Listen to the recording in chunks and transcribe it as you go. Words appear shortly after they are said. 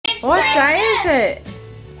What day is it?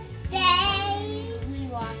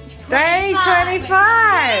 Day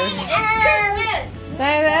 25. It's Christmas.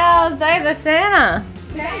 Day of the elves, day of the Santa.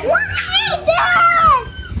 What is that?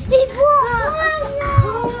 He bought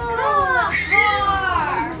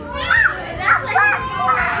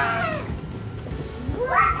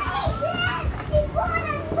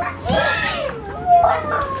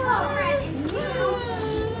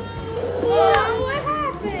What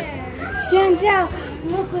happened? Chantel,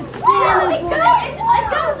 look what Santa bought. It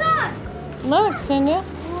goes on. Look, Cynthia. Oh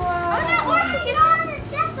no, Orson, get on.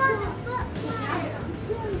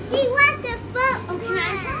 He went the foot.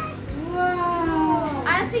 Wow. I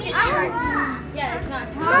think it's chocolate. Yeah, it's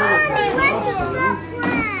not chocolate. Mom, he went the foot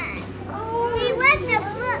one. He went the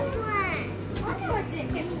foot one. Wonder what's in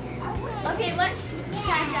here. Okay, let's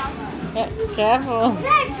try it out. Careful. He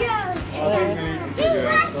went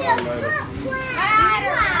the foot one. I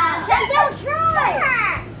don't know. Chantel, try.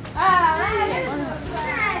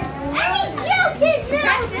 Any cute kids know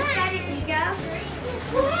Press this that. ready, you go.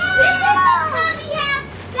 This is the mommy hat.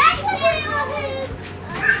 That's the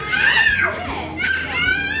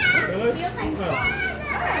Feels like bad.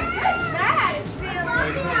 It feels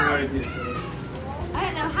like I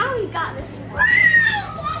don't know how he got this.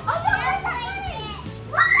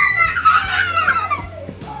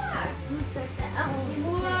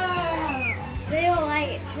 They all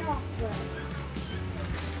like chocolate.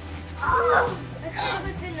 Let's see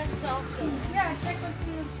what's in the stocking. Yeah, check what's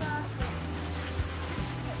in the stocking.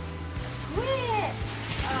 Quit!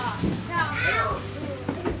 No.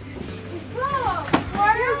 Whoa!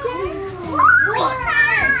 What are you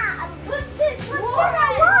What's this?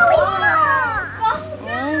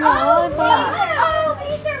 Lollipop. Oh,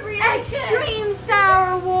 these are really Extreme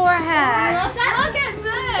sour warhead. Look at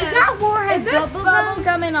this. Is that warhead Is this bubble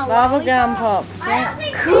gum in a Bubble gum pops. I don't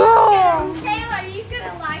think Cool. Taylor, you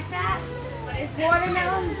gonna like that. But it's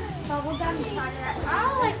watermelon bubble gum. I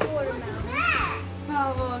don't like watermelon.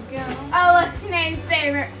 Bubble gum. Oh, look, Sinead's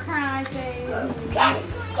favorite cry baby.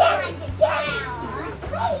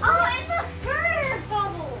 Oh, it's a burger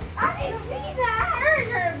bubble. I didn't see that.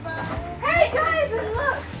 Burger bubble. Hey guys, and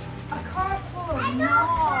look. A car full of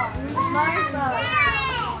marshmallows.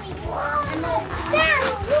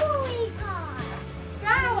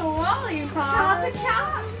 Sour lollipop. Chocolate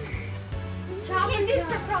chop. Candy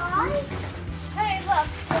surprise. Hey, look.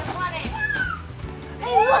 What is?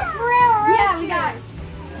 Hey, look, Ferrero Rochers. Yeah, we got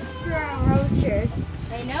Ferrero Rochers.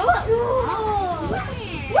 They know it. Oh. What's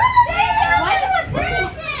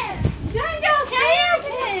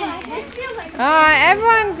Alright,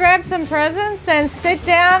 everyone grab some presents and sit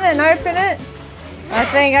down and open it. I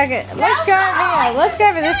think I can. Let's go over here. Let's go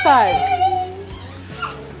over this side.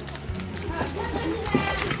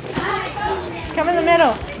 Come in the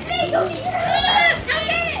middle.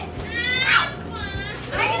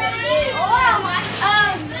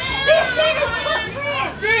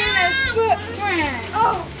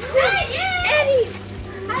 Eddie!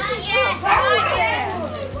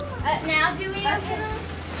 Now do we open them?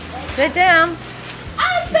 Sit down. A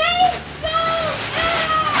baseball!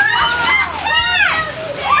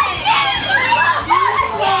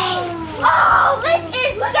 Oh, this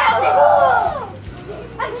is so cool!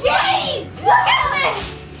 A game! Look at this!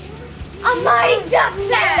 A Mighty Duck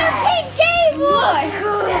set! It's a pink Game Boy!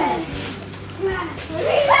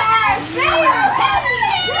 These are very heavy!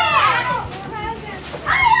 I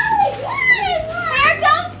always wanted one! Here,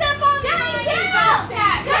 don't step on me!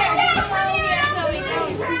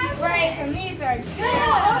 These are good.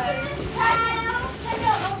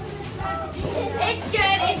 It's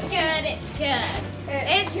good, it's good, it's good.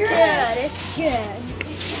 It's good, it's good.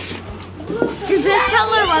 Because this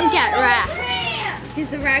color won't get wrapped. Because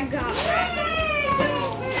the red got wrapped.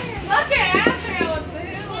 Okay,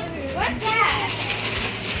 what's that?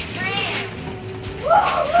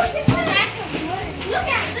 Whoa, look at that. Look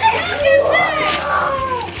at this. Look at this.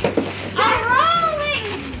 A rolling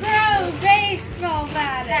baseball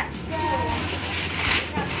bat. That's cool.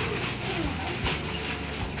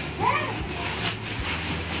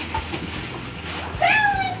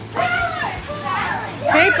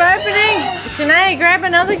 Keep opening. Shanae, grab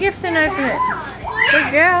another gift and open it.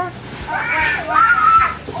 Good girl.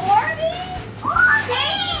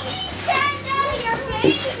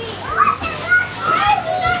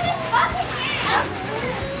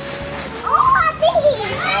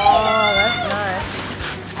 Oh, that's nice.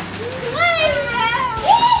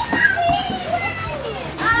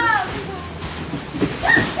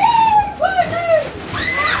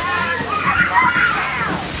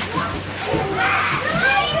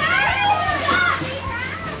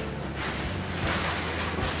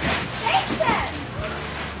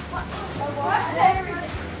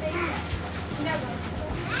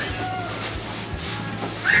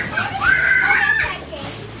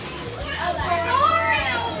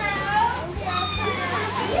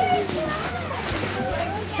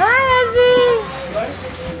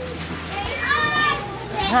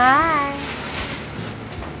 Hi.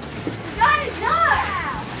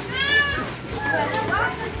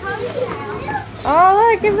 Oh,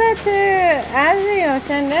 look, give that to Azzy or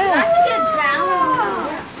Chandel. That's a good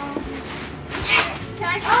balance.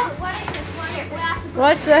 What is this one?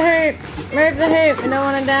 Watch the hoop. Move the hoop. You don't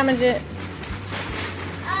want to damage it.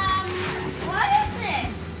 What is this?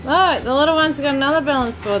 Look, the little one's got another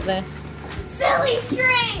balance board there. Silly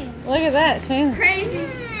string. Look at that. Shane. Crazy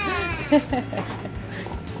string.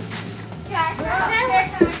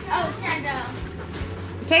 Oh, Chandel.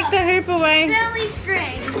 Take the hoop away. Silly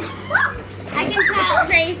string. I can tell.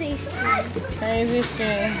 Crazy string. Crazy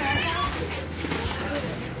string.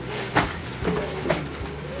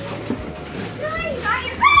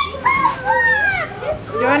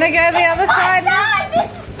 You want to go the other side now?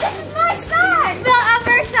 This is my side. The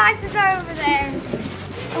other side is over there.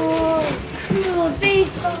 Oh, cool.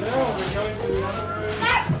 Baseball.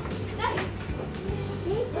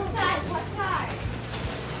 What side?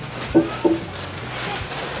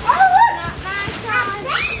 Oh, look! Not my side.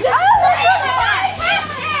 Oh, look! Take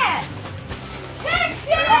it!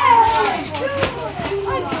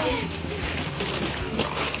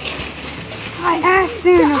 I asked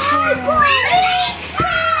him.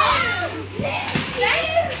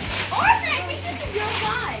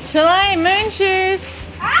 Chile, moon shoes.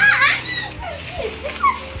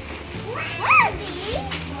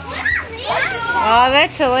 Oh,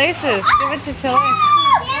 that's Chile's. Give it to Chile.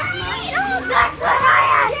 That's what I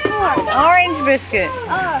asked for. Orange biscuit.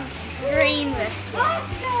 Green biscuit.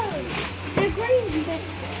 The green biscuit.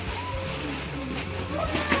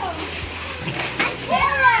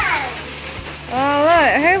 Oh,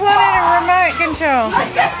 look. Who wanted a remote control?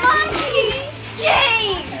 What's a monkey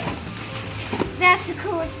game? That's the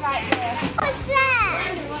coolest right there. What's that?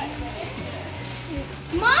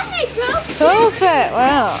 Mom, they both Tool set.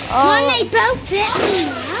 Wow. Mom, Oh, they both fit me,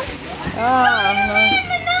 Mom. nice.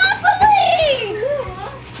 Monopoly!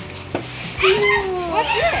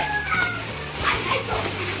 What's this?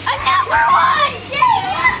 Another one!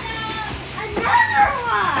 Shane! Another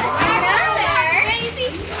one! Another baby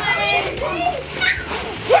sled!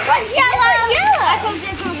 This one's yellow! I can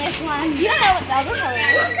dip on this one. You don't know what the other color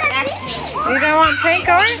is. That's pink. You don't want pink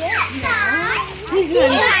on it?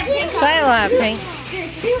 Shayla have pink.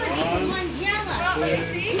 There's two of these and one's yellow.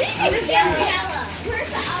 It's yellow.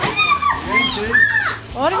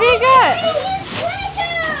 What have you got?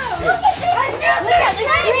 Look at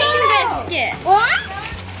this green biscuit. What?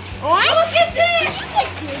 Look at this.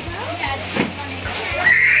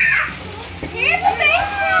 Here's a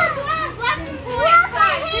baseball glove. Left and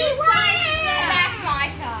right side. That's my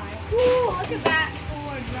side. Cool. Look at that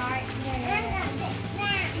board right there.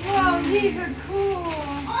 Whoa, these are cool.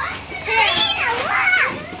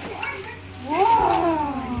 Whoa.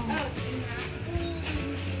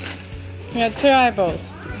 You got 2 eyeballs.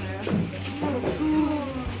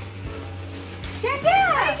 Check it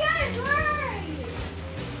out.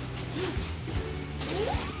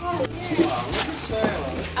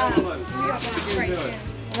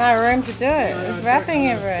 No room to do it. There's wrapping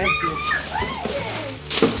everywhere.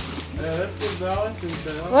 Yeah, that's good balance and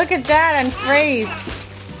stuff. Look at that and freeze.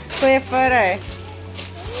 Clear photo.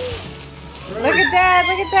 Look at that,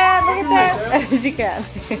 look at that, look at that. As you can.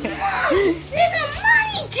 There's a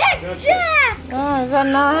money check. Oh, is that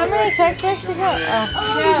not? How many check checks you got? Oh.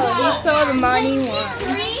 No, these are the money ones.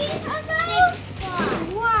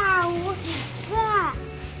 Wow, look at that.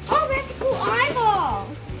 Oh, that's a cool eyeball.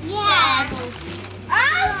 Yeah.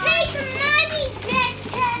 I'll take the money check.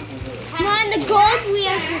 Mine, the gold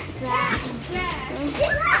wheels with that.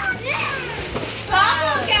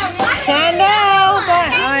 Chandel!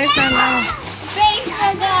 I found out.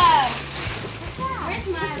 Baseball glove. Where's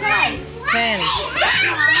mine? 10.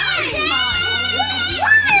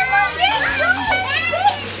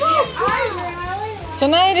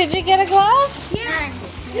 Shanae, did you get a glove? Yeah.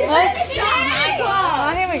 Let's-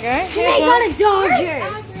 Oh, Oh, here we go. They got a Dodgers. I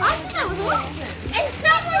thought that was awesome. And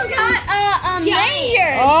someone got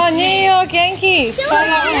Rangers. Oh, New York Yankees. Yeah.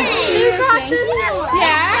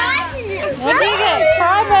 What did you get?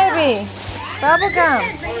 Crybaby. Bubblegum.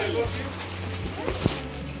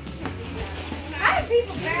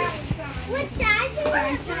 What size is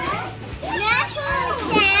that?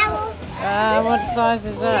 What size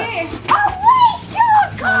is that? Oh, wait, sure,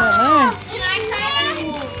 I don't know.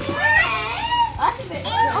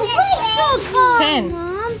 10.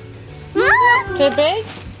 Too big?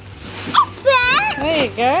 There you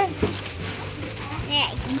go.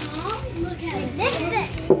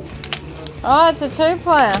 Oh, it's a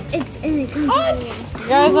 2-player. It's in a It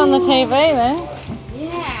goes on the TV then.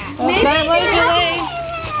 Yeah. Well, don't lose your lead.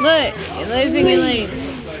 Look, you're losing your lead.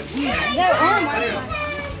 There are more.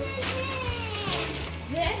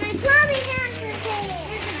 My Bobby house is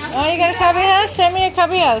here. Oh, you got a cubby house? Show me your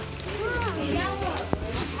cubby house.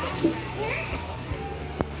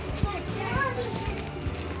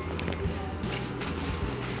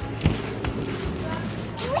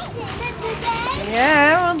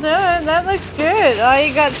 Yeah, we'll do it. That looks good. Oh,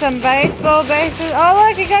 you got some baseball bases. Oh,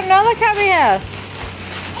 look, you got another cubby house.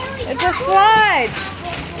 It's a slide.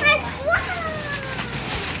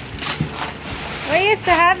 We used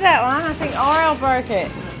to have that one. I think Oriel broke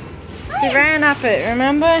it. She ran up it,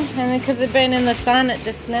 remember? And then because it'd been in the sun, it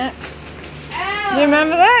just snapped. Do you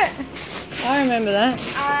remember that? I remember that.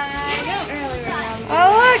 I don't really remember.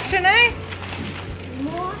 Oh, look, Shanae.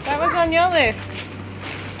 That was on your list.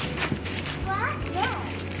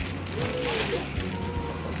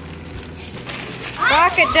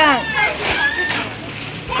 Rocket dunk.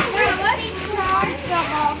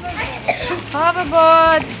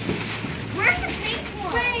 Hoverboards. Where's the pink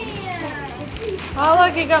one? Oh,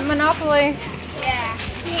 look, you got Monopoly. Yeah.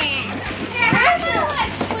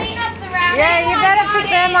 Let's clean up the rabbit. Yeah, you better pick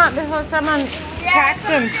them up before someone cracks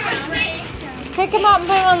them. Pick them up and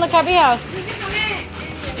put them on the cubby house.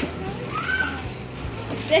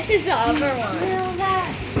 This is the other one.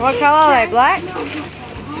 What color are they? Black?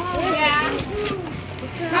 Yeah.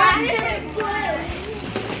 This is blue.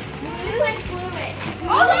 Blue is fluid.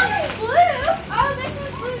 Oh, this is blue. Oh, this is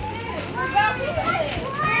blue too. We're both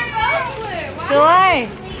blue. July.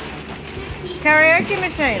 Karaoke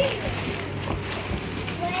machine.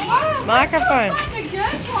 Oh, Microphone. that's a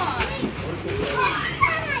good one.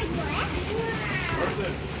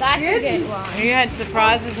 That's a good one. You had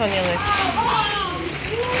surprises on your list.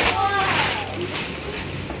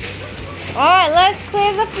 Alright, let's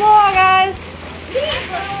clear the floor, guys.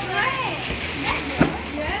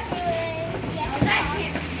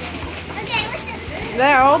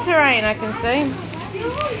 They're all terrain, I can see.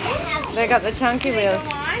 They got the chunky wheels.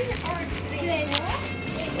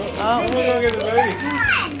 Oh, We'll go get the baby.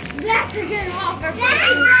 That's a good walker.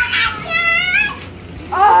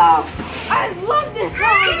 Oh, I love this one.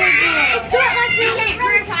 It's got like the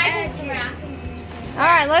edge.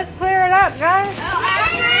 alright, let's clear it up, guys.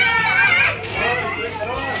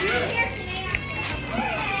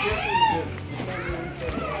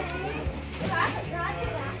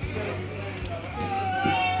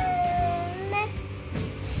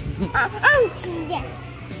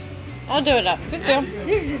 I'll do it up. Good deal.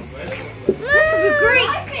 This is a great.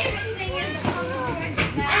 My favorite thing is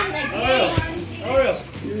the and the game. Oriel.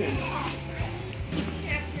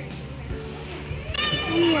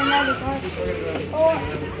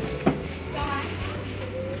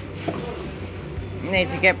 Need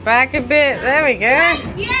to get back a bit. There we go.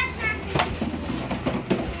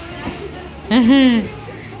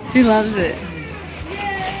 She loves it.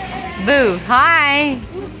 Boo. Hi.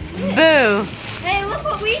 Boo. Hey, look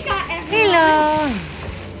what we got. Hello.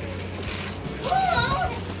 Ooh,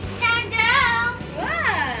 time down.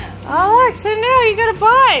 Oh, look, Chanel, you got a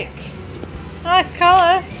bike. Nice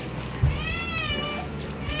color.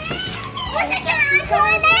 What's it gonna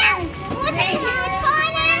toy now? What's it gonna toy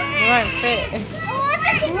now? You won't fit. What's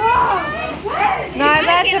it No,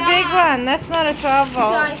 that's a big one. That's not a 12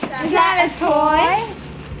 volt. Is that a toy?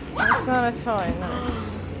 That's not a toy, no.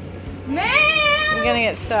 Man, You're gonna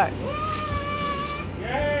get stuck.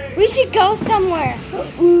 we should go somewhere.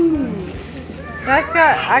 That's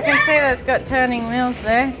got, I can see that's got turning wheels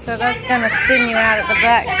there, so that's gonna spin you out at the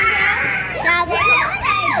back.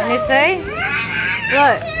 Can you see?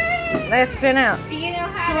 Look, they spin out. Do you know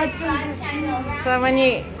how to sunshine go around? So when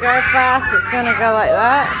you go fast, it's gonna go like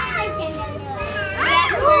that.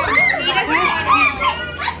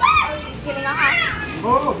 Getting a hot.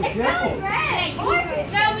 Oh, be careful.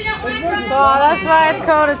 No, we don't want to run. Oh, that's why it's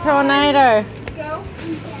called a tornado. Go.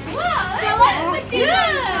 Whoa, that was good.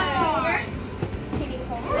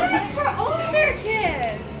 That's for older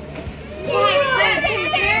kids.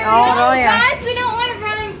 How old are you? Guys, we don't want to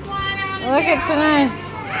run and fly around. Look at Shanae.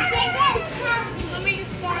 Let me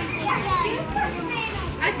just start.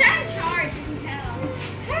 It's out of charge, you can tell.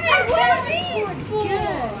 Hey, what are these for?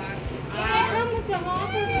 Come with the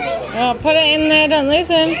waffle. Oh, put it in there, don't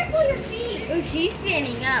listen. Careful your feet. Oh, she's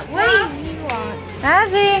standing up. What do you want?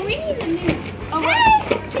 Azzy, We need a new. Oh,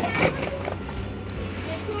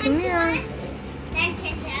 come here.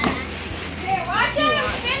 Here, watch out, I'm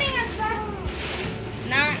spinning us back.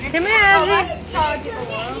 Not. Come here, Azzy.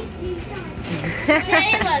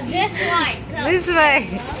 Taylor, this lights up. This way.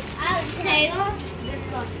 Taylor, this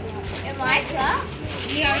lights up. It lights up?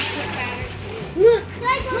 We are so battered. Look.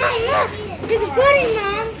 Mom, look. There's a button,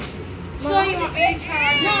 Mom. So you want me to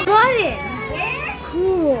charge? No, button. Where?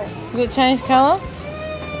 Cool. Did it change colour?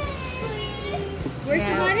 Where's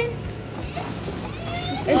the button?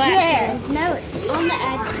 It's there. No, it's on the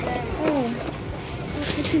edge there.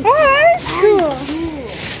 Oh, that's cool.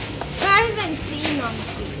 Better than seeing on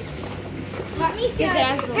these. Let me see.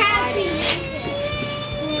 Happy.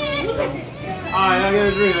 Look at this. Alright, I get a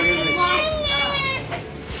drink.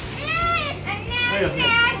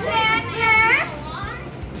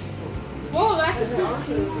 Whoa, that's a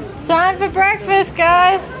cool. Time for breakfast,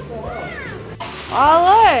 guys. Oh,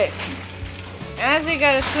 look. Azzy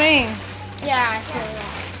got a swing. Yeah, I saw that.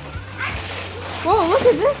 Whoa, look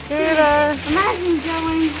at this. Scooter. Imagine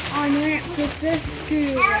going on ramps with this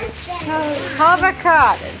scooter. Hover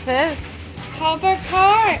cart, it says. Hover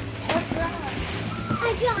cart. I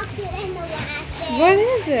dropped it in the water. What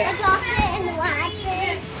is it? I dropped it in the water.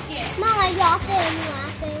 Mom, I dropped it in the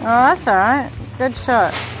water. Oh, that's alright. Good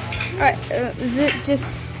shot. Alright, is it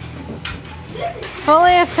just...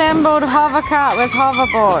 Fully assembled hover cart with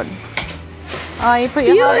hoverboard. Oh, you put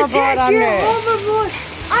your hoverboard under it. hoverboard.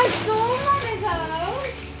 I saw one of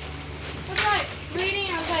those. I was like reading,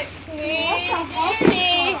 I was like, what's a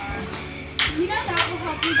hoverboard? You know that will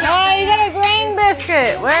help you get Oh, you got a green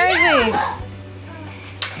biscuit. Where is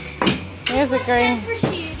he? Here's a green. for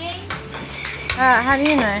shooting. How do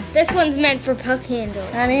you know? This one's meant for puck handle.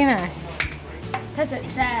 How do you know? Because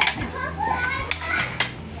it's sad.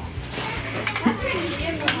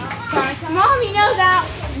 Mom, you know that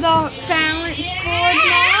the balance board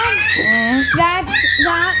now? That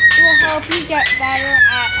will help you get better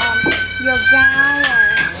at your balance.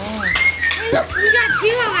 Hey, look, we got 2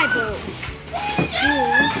 eyeballs.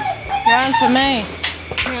 One for me.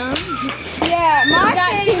 No? Yeah, my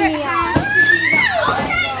favorite has to be the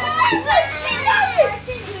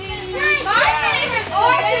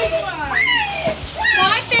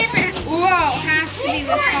My favorite has to be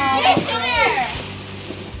the small one.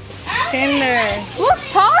 Kinder. Look,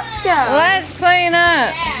 Costco. Let's clean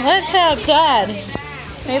up. Let's help Dad.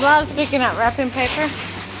 He loves picking up wrapping paper.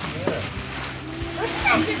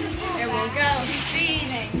 Here we go.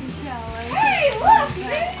 Feeding. Hey, look.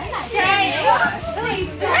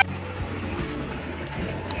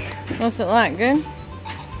 What's it like? Good?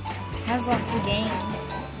 Has lots of games.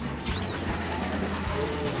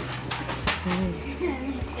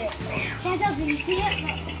 Chantal, did you see it?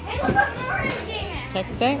 Hey, look up more in the game.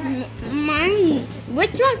 Tech. Money.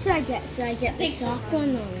 Which one should I get? Should I get the sock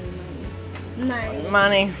one or money?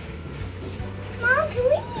 Money. Mom, can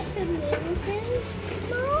we eat the medicine?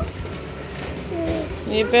 Mom?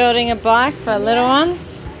 You building a bike for little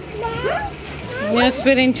ones? Mom? You're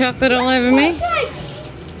spitting chocolate all over me? That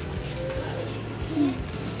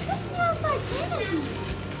smells like candy.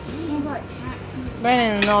 Been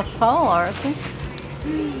in the North Pole, Orison.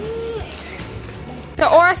 The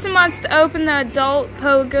Orison wants to open the adult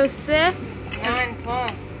pogos there. 9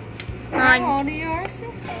 plus. Nine. How old are you,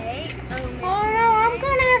 Orison? 8. Oh no, I'm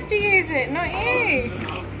gonna have to use it, not you.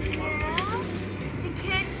 The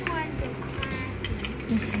kids' ones are crappy.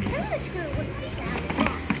 I'm just gonna look this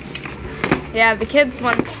out. Yeah, the kids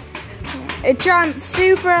one. It jumps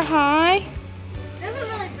super high. Doesn't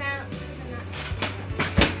really bounce.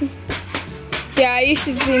 Yeah, you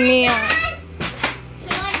should see me on.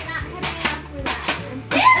 Should I not have enough for that?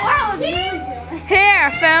 Wow, Here,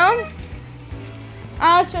 film.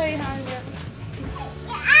 I'll show you how to do it.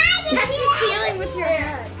 Touch the ceiling with your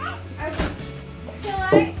head. Okay. Shall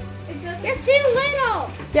I? You're too little.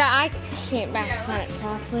 Yeah, I can't bounce on it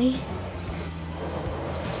properly.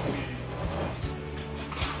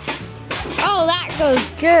 Oh, that goes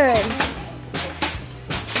good.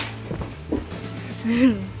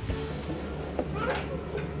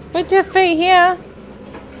 Put your feet here.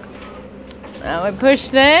 Now we push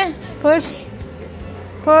there. Push.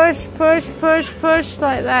 Push, push, push, push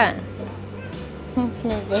like that. Let's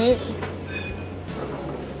move the hip.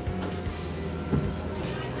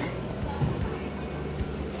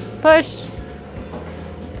 Push.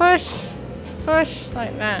 Push. Push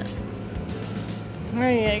like that.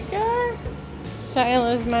 There you go.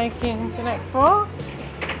 Shayla's making Connect 4.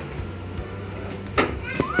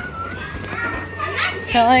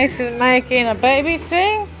 Charlize is making a baby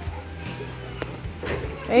swing.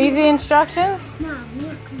 Easy instructions. Mom,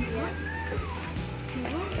 look.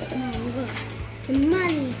 Mom, look. The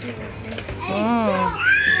money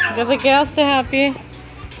Get the girls to help you.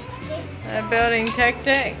 They're building tech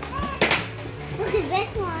deck. Look at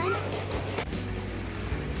this one.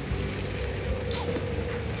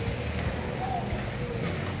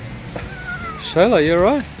 Shayla, you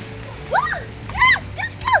alright?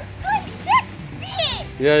 Just go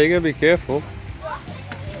 360. Yeah, you gotta be careful.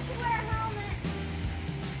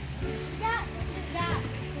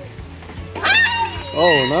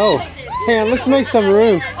 Oh no. Hang on, let's make some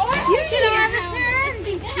room. You can have a turn.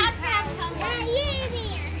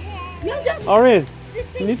 No, don't. Arian,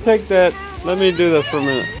 can you take that? Let me do this for a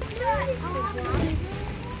minute.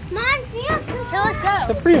 Mom, see ya. So let's go.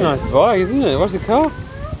 It's a pretty nice bike, isn't it? What's it called?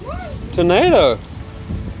 Tornado.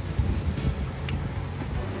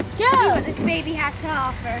 Go. See what this baby has to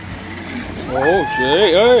offer. Oh,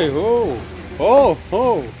 gee. Hey, oh. Oh,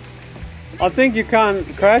 oh. I think you can't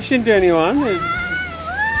crash into anyone.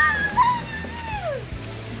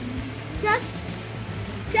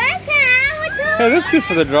 Hey, that's good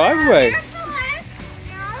for the driveway.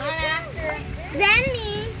 Then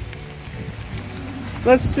me.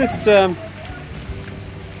 Let's just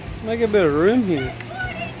make a bit of room here.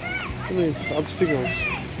 Look at these obstacles.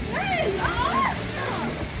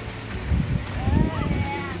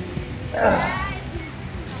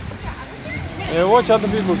 Yeah, watch other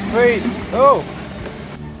people's feet. Oh!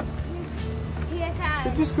 So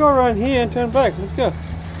just go around here and turn back. Let's go.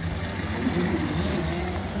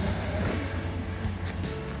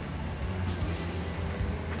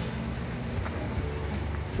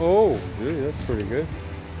 Oh, gee, that's pretty good.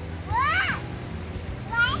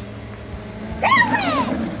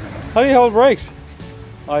 How do you hold brakes?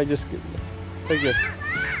 I just take it,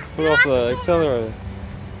 put off the accelerator.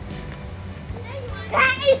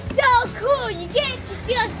 That is so cool. You get to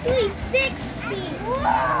just 360.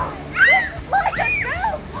 Whoa! This is like a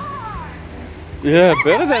go-kart. Yeah,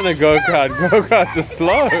 better than a go-kart. Go-karts are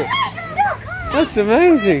slow. That's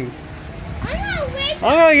amazing. I'm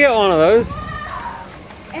gonna get one of those.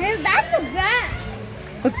 And that's the best.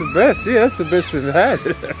 That's the best. Yeah, that's the best we've had.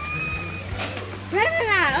 Better than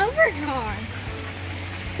that overcar.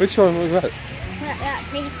 Which one was that? That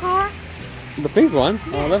pink car. The pink one?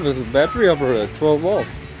 Oh, that was a battery operated, 12 volt.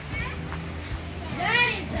 That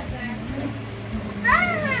is the best.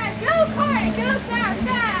 Better than a go-kart. It goes fast,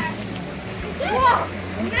 fast. Whoa!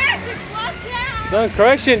 Massive block down. Don't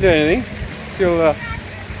crash into anything. She'll,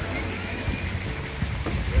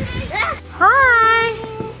 Hi!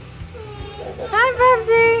 Hi,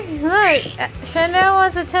 Bubsy! Look, Chanel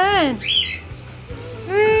wants a turn.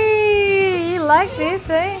 Whee! You like this,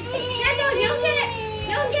 eh? Chanel, you'll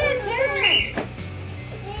get a turn.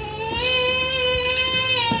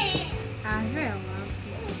 I really love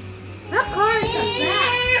it. That car is the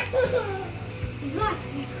best. It's like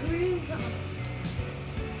you cruise on.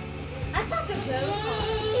 That's like a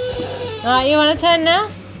go-kart. Alright, you want a turn now?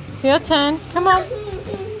 It's your turn. Come on.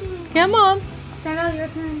 Come on. Chanel, your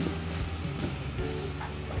turn.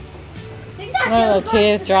 My little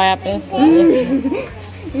tears dry up instantly.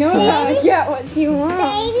 No, get what she wants.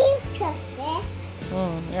 Baby cookie.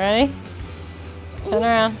 You ready? Turn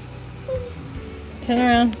around. Turn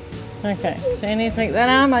around. Okay, so you need to take that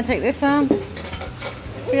arm, I take this arm.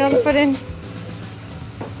 Put your other foot in.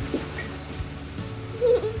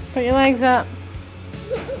 Put your legs up.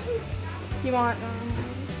 You want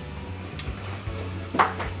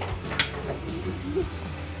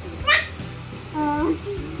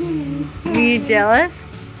Are you jealous?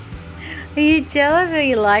 Are you jealous or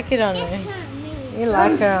you like it on there? You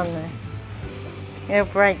like her on there. You'll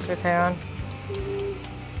break with her on.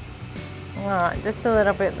 Alright, just a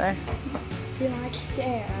little bit though. She likes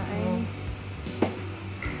sharing.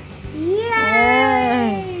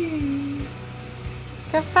 Yay!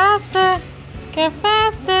 Go faster! Go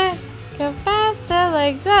faster! Go faster!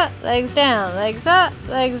 Legs up, legs down, legs up,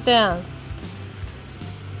 legs down.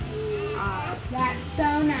 That's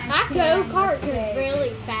so nice. That go-kart goes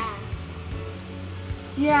really fast.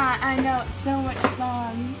 Yeah, I know. It's so much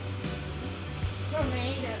fun.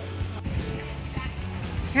 Tornado.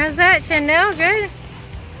 How's that, Chanel? Good?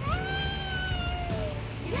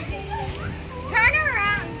 Turn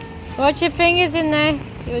around. Watch your fingers in there.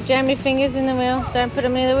 You'll jam your fingers in the wheel. Don't put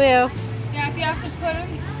them in the wheel. Yeah, if you have to put them.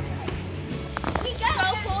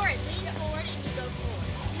 Go for it. Lean forward and you go forward.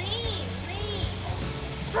 Lean.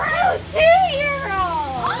 Bro,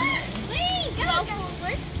 2-year-old. Lean. Go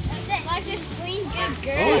forward. Like this clean, good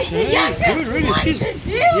girl. Oh, Chanel, good, really. She's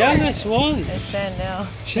youngest one. It's Chanel.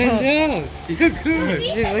 Chanel, you're good.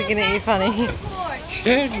 She's looking at you funny.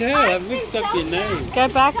 Chanel, I mixed up your name. Go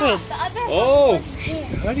backwards. Oh,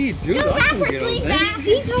 what do you do? Go I can backwards, get on lean that. back.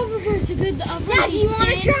 These hoverboards are good. The upper Dad, do you want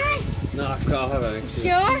to try? No, I'll have an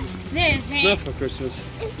accident. Sure. This, hey. Not for Christmas.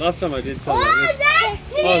 Last time I did something Oh, like this,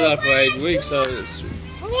 that's I was out for 8 weeks, so it's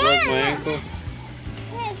broke my ankle.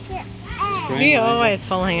 You're always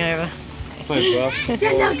falling over. I played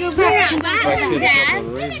basketball. Go back. Fractured a Dad. couple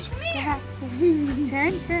of ribs. Turn.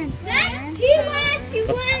 That's too much. Dad, you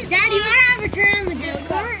want to have her turn on the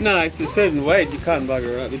go-kart? No, it's a certain weight. You can't bug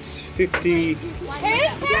her up. It's 50.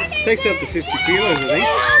 Takes up to 50 kilos, I think.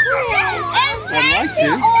 I'd like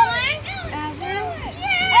to.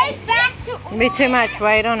 It'd be too much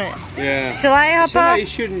weight on it. Yeah. Shall I hop up? You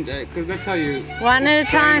shouldn't, because that's how you. One at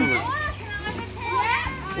a time.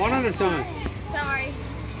 One at a time. Sorry.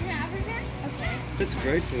 That's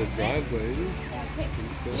great for the driveway, isn't it? You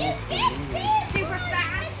just go up and Super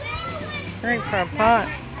fast. Great for a pot.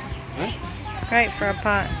 Huh? Great for a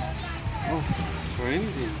pot. Oh, for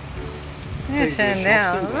anything. There's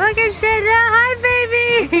Chandel. Look at Chandel. Hi,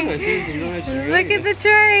 baby. Look at the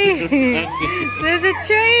tree. There's a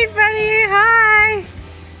tree in front of you. Hi.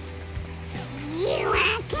 You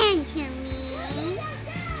want to come to me?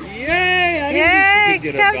 Yay! I didn't think she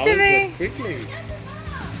could get come her to balance me. that quickly.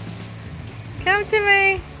 Come to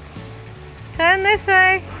me. Turn this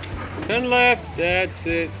way. Turn left. That's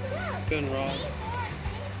it. Turn right.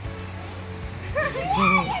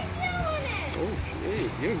 Oh, gee,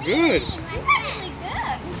 you're good.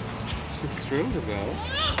 She's thrilled about it.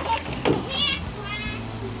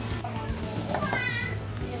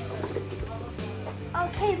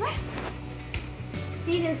 Okay, look.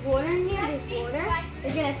 See, there's water in here. There's water.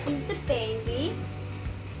 We're gonna feed the baby.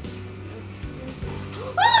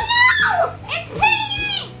 Oh no! It's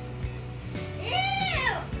peeing! Ew!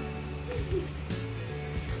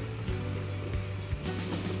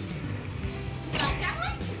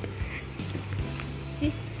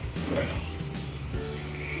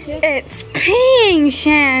 It's peeing,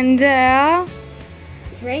 Chandel.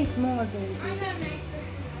 Drink more, baby.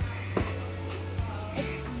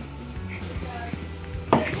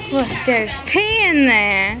 Look, there's pee in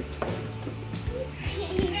there.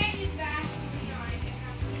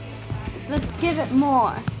 Let's give it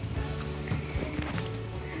more.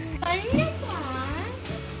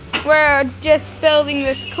 We're just building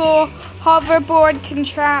this cool hoverboard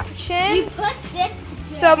contraption. You put this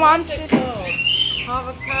So Mom should.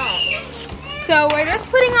 Hovercraft. So we're just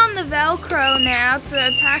putting on the Velcro now to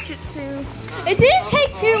attach it to. It didn't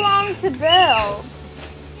take too long to build.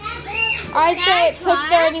 I'd say it took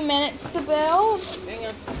 30 minutes to build. Hang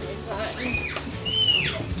on.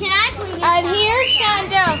 Can I please? And here's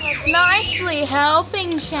Chandel nicely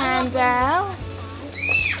helping Chandel.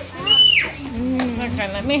 Okay,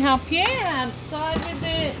 let me help you outside with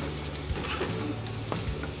it.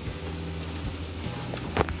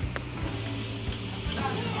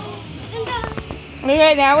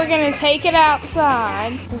 Okay, now we're gonna take it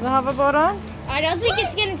outside. Is the hoverboard on? I don't think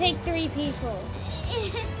it's gonna take 3 people.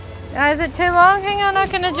 Is it too long? Hang on, I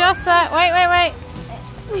can adjust that. Wait.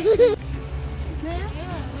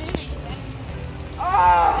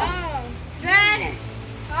 That is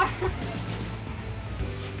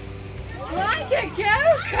like a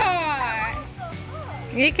go-kart.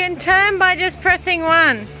 You can turn by just pressing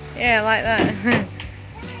 1. Yeah, like that.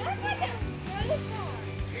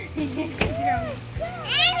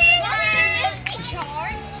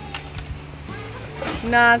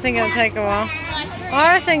 No, I think it'll take a while.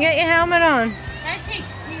 Orison, get your helmet on. That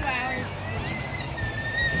takes 2 hours.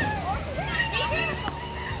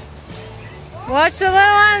 Watch the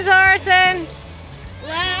little ones, Orison.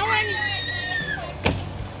 That one's...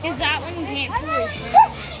 Is that one you can't fully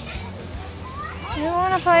turn? You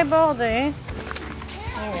want to play ball, do you? Okay.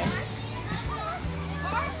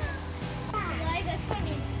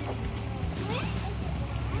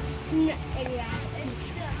 No, yeah. It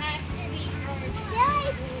still has to be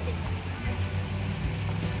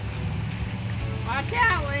Watch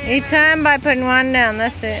out, Liz. You turn by putting 1 down,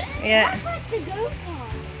 that's it. Yeah. That's like the go-kart.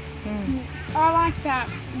 I like that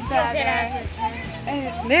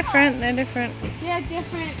better. Different, they're different. Yeah,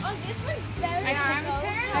 different. Oh, this one's better than the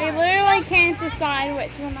go-kart. I literally can't decide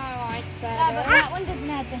which one I like Yeah, but better. that one doesn't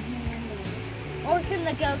have the handle. Or it's in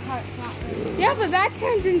the go-kart's not really. Yeah, but that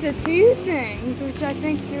turns into 2 things, which I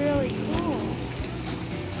think is really cool.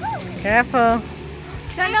 Careful.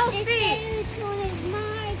 Chandel's feet.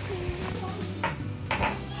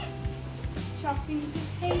 Chopping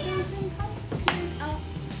potatoes and pumpkin.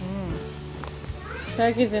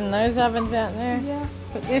 Turkey's in those ovens out there. Yeah.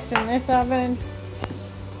 Put this in this oven.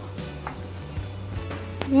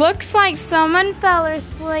 Looks like someone fell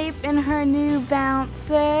asleep in her new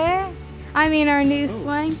bouncer. I mean, our new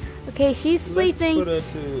swing. Okay, she's sleeping. Let's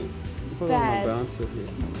put her on bed. the bouncer here.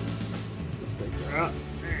 Let's take her out.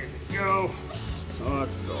 There you go. Oh,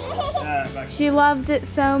 it's all back. She loved it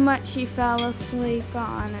so much she fell asleep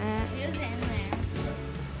on it. She was in there.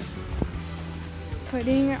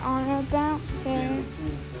 Putting her on her bouncer.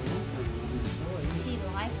 She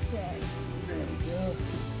likes it.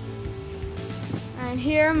 And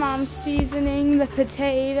here Mom's seasoning the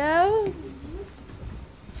potatoes.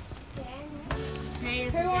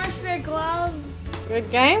 Who wants their gloves? Good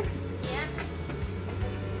game?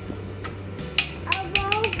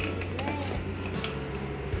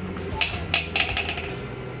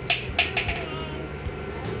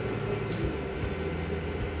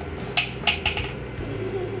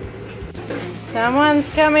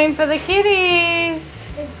 Someone's coming for the kitties.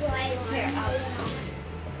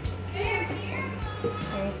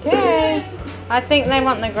 Okay. I think they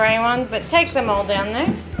want the grey one, but take them all down there.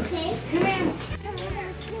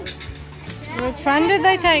 Which one did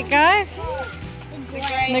they take, guys?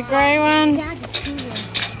 The grey one.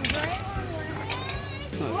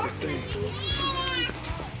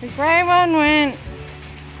 The grey one went.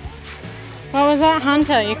 What was that?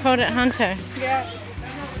 Hunter. You called it Hunter. Yeah.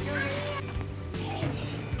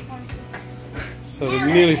 So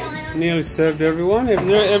we've nearly served everyone. Has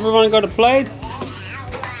everyone got a plate?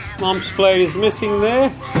 Mum's plate is missing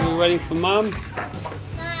there, so we're waiting for Mum.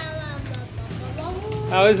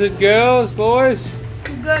 How is it, girls, boys?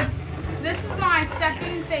 Good. This is my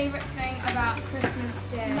second favorite thing about Christmas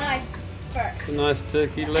Day. My first. It's a nice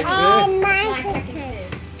turkey leg there. My second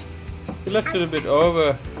favorite. We left it a bit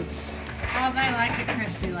over. It's Oh, they like it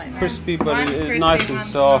crispy like that. crispy, but Mine's it's crispy, nice and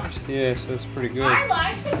mine's soft. Yeah, so it's pretty good. I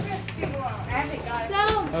like the crispy one.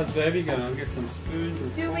 So, How's baby going? I'll get some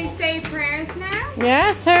spoons. do we say prayers now?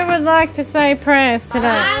 Yes, who would like to say prayers today?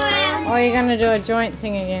 Or are you going to do a joint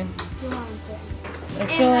thing again? Or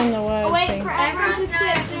fill in the words Wait thing. for everyone to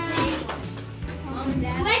sit down.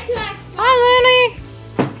 Hi,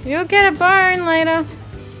 Looney. You'll get a bone later.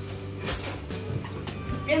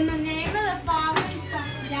 In the name of the Father and Son,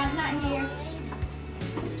 Dad's not here.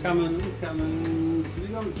 Coming. Have you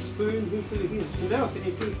got a spoon? Who's sitting here? Chanel, can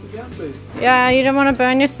you please sit down, please? Yeah, you don't want to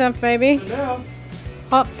burn yourself, baby. Chanel?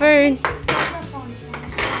 Hot food. No,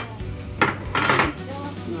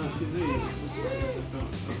 she's eating.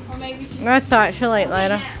 Or maybe she's That's alright, she'll eat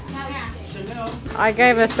later. Chanel? I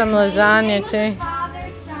gave her some lasagna too. Father,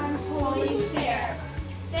 Son, Holy Spirit.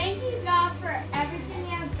 Thank you, God, for everything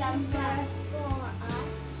you have done for us,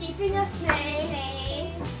 keeping us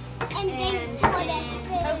safe, And thank you for the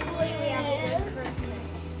hopefully we have a good Christmas.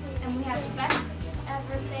 And we have the best Christmas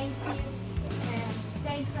ever. Thank you. And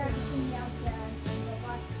thanks for everything you have done.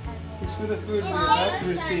 It's for the food we're about to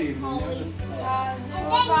receive. Father,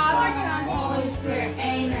 Son, Holy Spirit.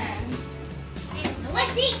 Amen.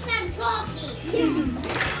 Let's eat some turkey.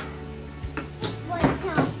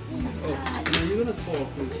 Oh, no, you're gonna fall,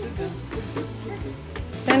 please. Sit down.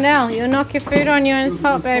 Sandel, you'll knock your food on you and it's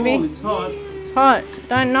hot, baby. It's hot. It's hot.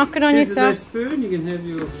 Don't knock it on Here's a yourself. nice spoon. You can have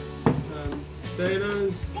your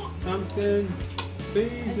potatoes, pumpkin,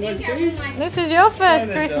 peas. You like peas? This is your first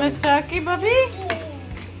Yeah, Christmas turkey, Bobby.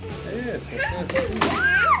 Yes,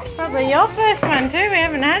 that's Probably your first one too. We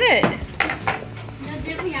haven't had it.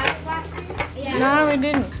 Did we have it last year? No, we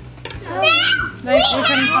didn't. We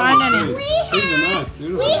couldn't find any. These are nice,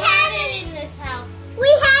 beautiful. We had it in this house. We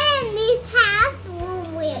had it in this house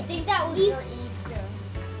when we. I think that was your Easter.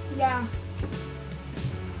 Yeah.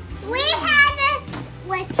 We had it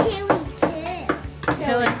with chili too.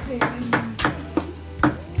 Chili.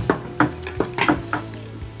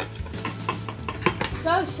 So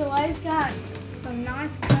Shalea's got some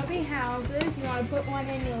nice cubby houses. You want to put one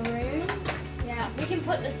in your room? Yeah, we can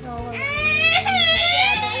put this all over.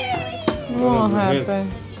 What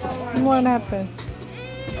happened? What happened?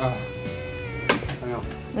 Ah, hang on.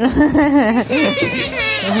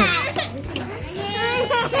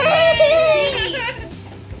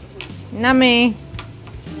 Nummy.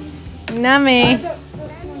 Nummy.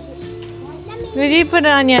 Did you put it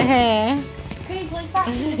on your hair? Can you please pass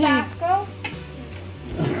the Tabasco?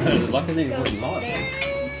 Lucky thing it wasn't hot.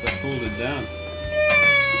 So I pulled it down.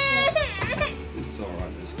 It's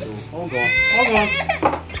alright, it's cool. Hold on.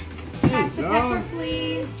 Pass the There you pepper, go.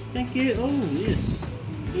 please. Thank you. Oh, yes.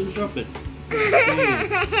 Don't drop it.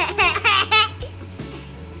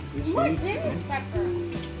 What's in this pepper?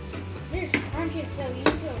 There's crunchy so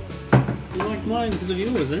easily. You like mine because of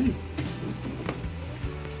yours, eh?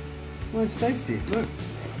 Mine's tasty. Look.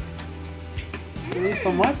 Look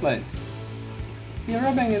on my plate. You're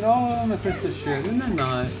rubbing it all on the Christmas shirt. Isn't that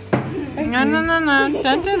nice? No.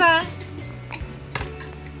 Don't do that.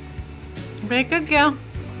 Be a good girl.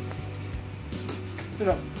 Sit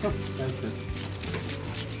up. Oh, that's it.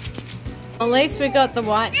 At least we got the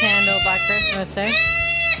white candle by Christmas, eh?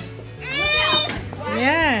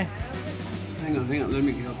 Yeah. Hang on. Let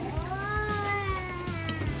me help you.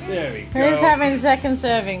 There we go. Who's having second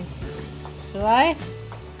servings? Shall I?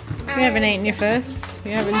 You haven't eaten your first.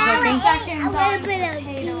 You having second? Seconds A on little bit of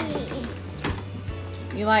these.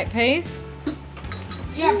 You like peas?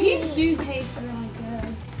 Yeah, peas do taste really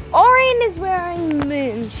good. Orion is wearing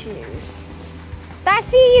moon shoes. I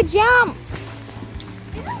see you jump.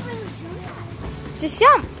 Just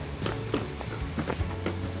jump.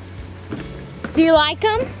 Do you like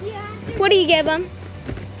them? Yeah. What do you give them?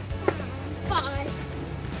 5.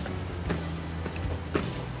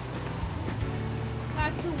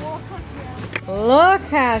 Like to walk up here. Look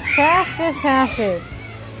how trash this house is.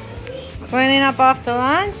 It's cleaning up after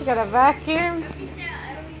lunch. Got a vacuum.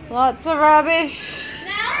 Lots of rubbish.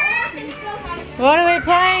 What are we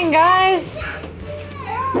playing, guys?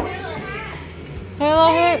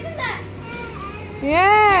 Hula hoop.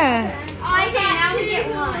 Yeah. Okay, now we get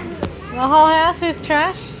one. The whole house is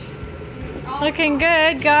trashed. Looking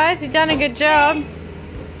good, guys. You've done a good job.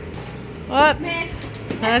 Whoops.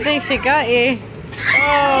 I think she got you.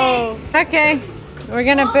 Oh. Okay. We're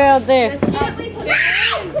going to build this.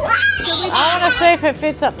 I want to see if it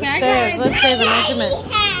fits up the stairs. Let's see the measurements.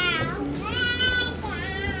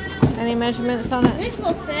 Any measurements on it? This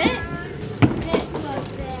will fit. This will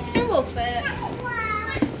fit. It will fit.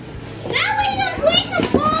 Now we can bring the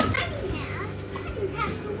ball.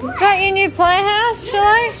 Is that your new playhouse,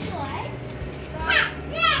 Shalay?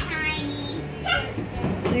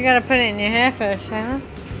 You gotta put it in your hair first, Shayla.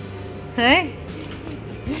 Hey?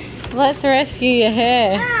 Let's rescue your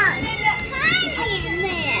hair.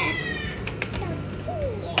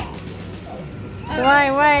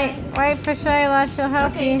 Wait for Shayla, she'll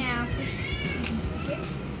help you. Now.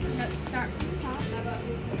 Start from the top.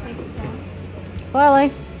 Slowly.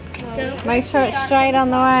 Make sure it's straight on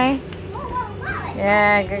the way.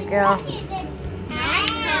 Yeah, good girl.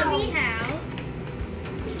 Nice heavy house.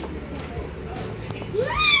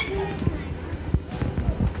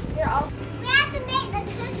 We have to make the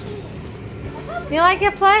cookies. You like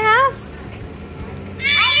your playhouse?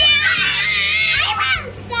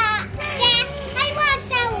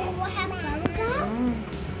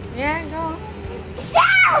 Yeah, go on.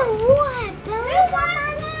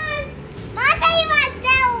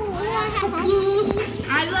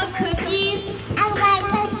 I love cookies. I like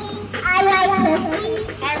cookies. I like cookies.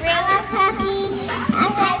 I love cookies.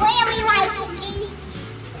 Okay, where we like cookies?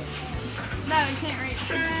 No, you can't reach.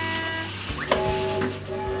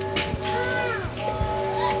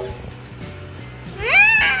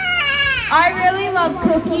 I really love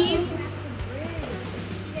cookies.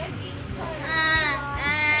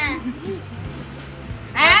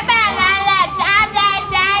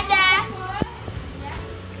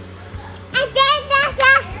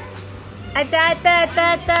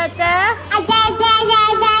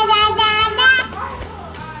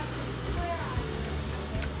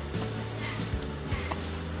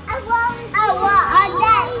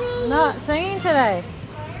 Not singing today.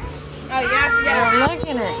 Oh, yes, I'm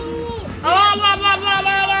looking at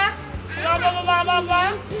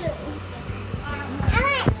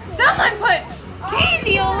Someone put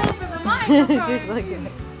candy all over the it. microphone. She's looking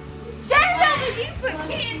at Sandra, did you put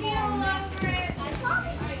candy all over it?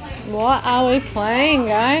 What are we playing,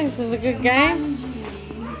 guys? This is a good game?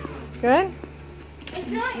 Good?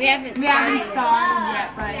 We haven't started yet,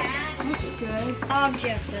 but it looks good.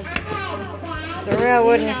 It's a real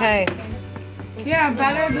wooden cave. Yeah,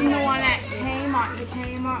 better than the one at Kmart. The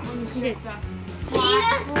Kmart one was just a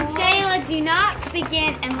Shayla, do not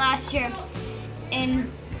begin unless you're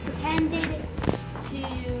intended to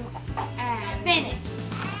finish.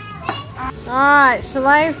 Alright,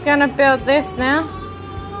 Shalay's gonna build this now.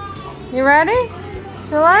 You ready?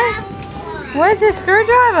 Shalay? Where's your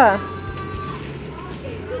screwdriver?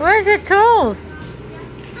 Where's your tools?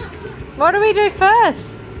 What do we do first?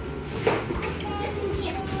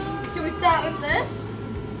 Should we start with this?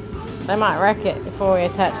 They might wreck it before we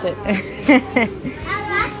attach it. I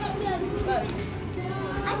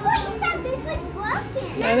thought you said this was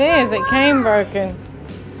broken. It is, it came broken.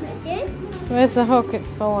 Where's the hook?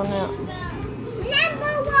 It's fallen out. Number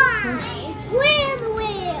 1. Where the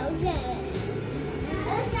wheels is.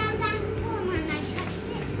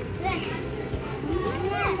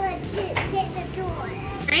 Get the door.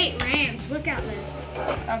 Great ramps. Look at this.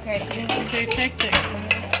 Okay. Two tactics.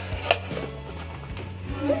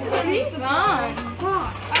 This is gonna be fun.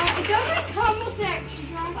 It doesn't come with the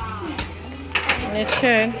extra. It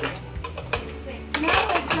should. No,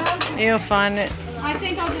 it doesn't. You'll find it. I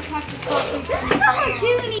think I'll just have to put this.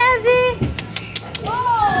 Azzy,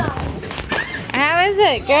 how is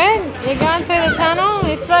it? Good? You're going through the tunnel?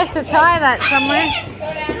 You're supposed to tie that somewhere.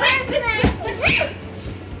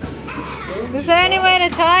 Is there any way to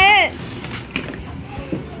tie it?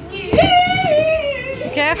 Be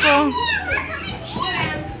careful.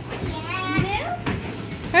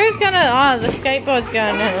 Who's gonna? Oh, the skateboard's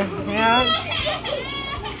going now. Yeah.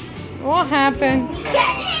 What happened?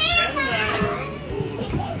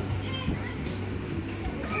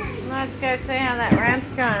 Let's go see how that ramp's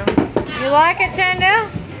going. You like it, Chandel?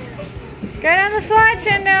 Go down the slide,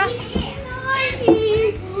 Chandel.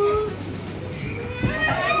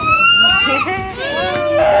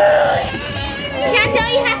 Chandel,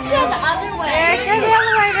 you have to go the other way. Yeah, go the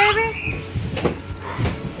other way, baby.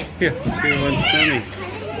 Here, see one swimming.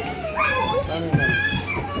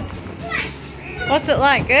 What's it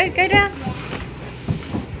like? Good? Go down.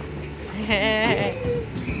 Hey.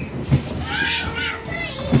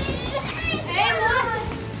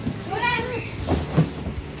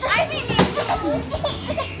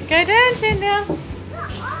 Go down, Chandel.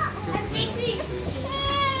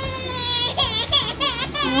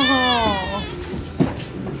 Oh.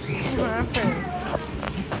 What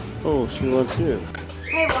happened? Oh, she wants you.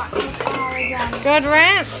 Good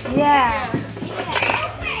ramp? Yeah.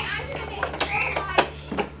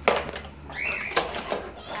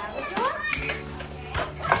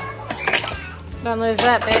 Don't lose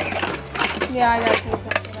that bit. Yeah, I got to take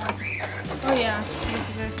that out. Oh yeah.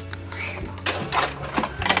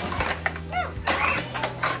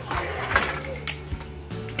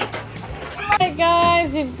 Hey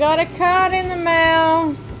guys, you've got a card in the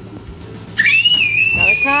mail. Got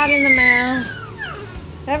a card in the mail.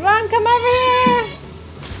 Everyone come over here.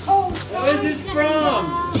 Where's this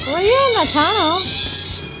from? Were you in the tunnel?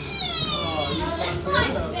 This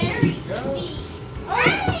one's very steep.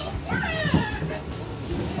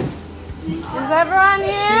 Is everyone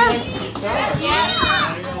here?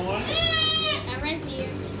 Everyone's here.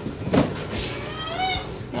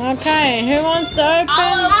 Okay, who wants to open?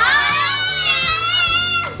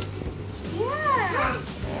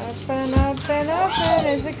 Open.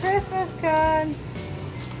 It's a Christmas card.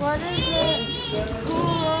 What is it?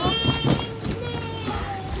 Cool.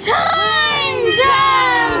 Time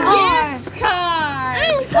Zone gift card.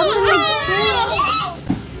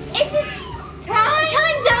 It's a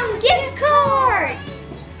Time Zone gift card.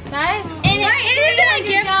 Nice. And it isn't a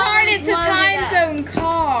gift card, it's a Time Zone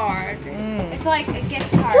card. It's like a gift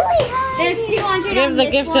card. There's 200 Give on the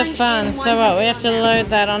this gift one of fun. and So what? We have to 100 load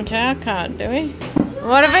that onto our card, do we?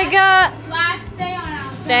 What have we got? Last day on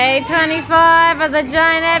our Day 25 of the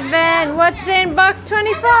giant advent. What's in box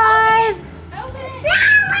 25? A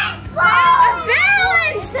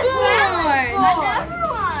balance board. Another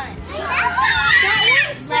one. That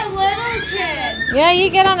one's for little kids. Yeah, you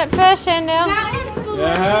get on it first, Chandel. That one's for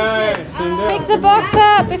Yeah, hey, Pick the box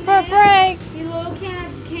up before it breaks. The little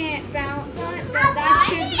kids can't bounce on it, but that's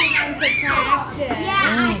good for them to practice.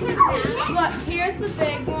 Yeah. Look, here's the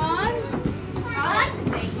big one. I like the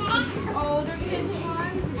big one. Older kids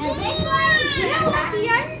one. And this one. The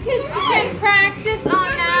younger kids can practice on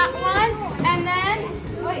that one. And then,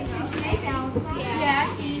 wait, can she bounce on it? Yeah,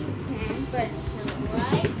 she can. But it's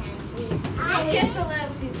just a little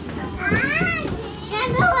too small.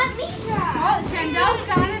 Chandel, let me try. Oh, Chandel's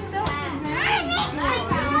got it so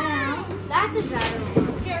That's a better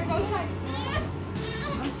one. Here, go try.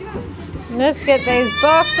 Let's get these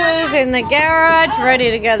boxes in the garage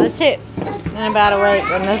ready to go to the tip in about a week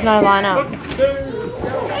when there's no line up.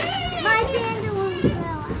 My candle won't go.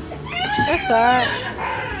 That's alright.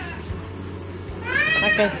 I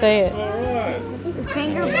can see it. Alright. The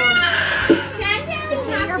fingerboard. Chandel, The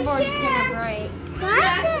fingerboard's gonna break.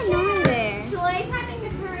 What's going on there? Shale's having a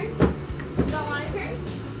turn. Don't want to turn?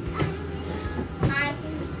 Hi.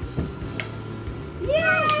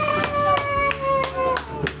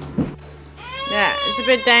 Yeah, it's a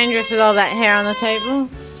bit dangerous with all that hair on the table.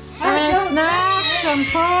 And a snack, some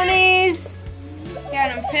ponies.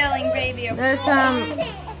 Yeah, I'm filling baby up. There's some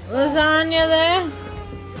lasagna there.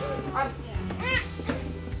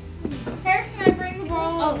 Harrison, I bring the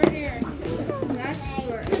ball over here. That's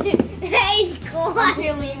short. He's gone.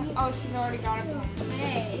 Feeling. Oh, she's already got it.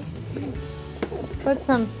 Hey. Put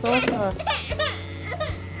some sauce on.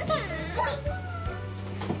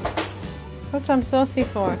 What's some saucy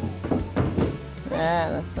for? Yeah,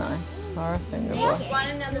 that's nice. Horace and good boy. Want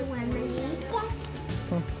another lemonade?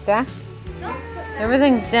 Da?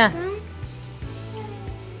 Everything's done.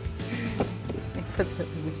 He puts it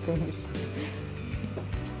in his fingers.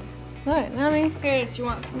 Look, Nami, Good. You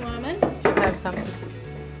want some lemon? should have some.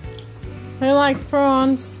 Who likes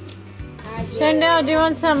prawns? Chandel, do you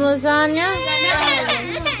want some lasagna?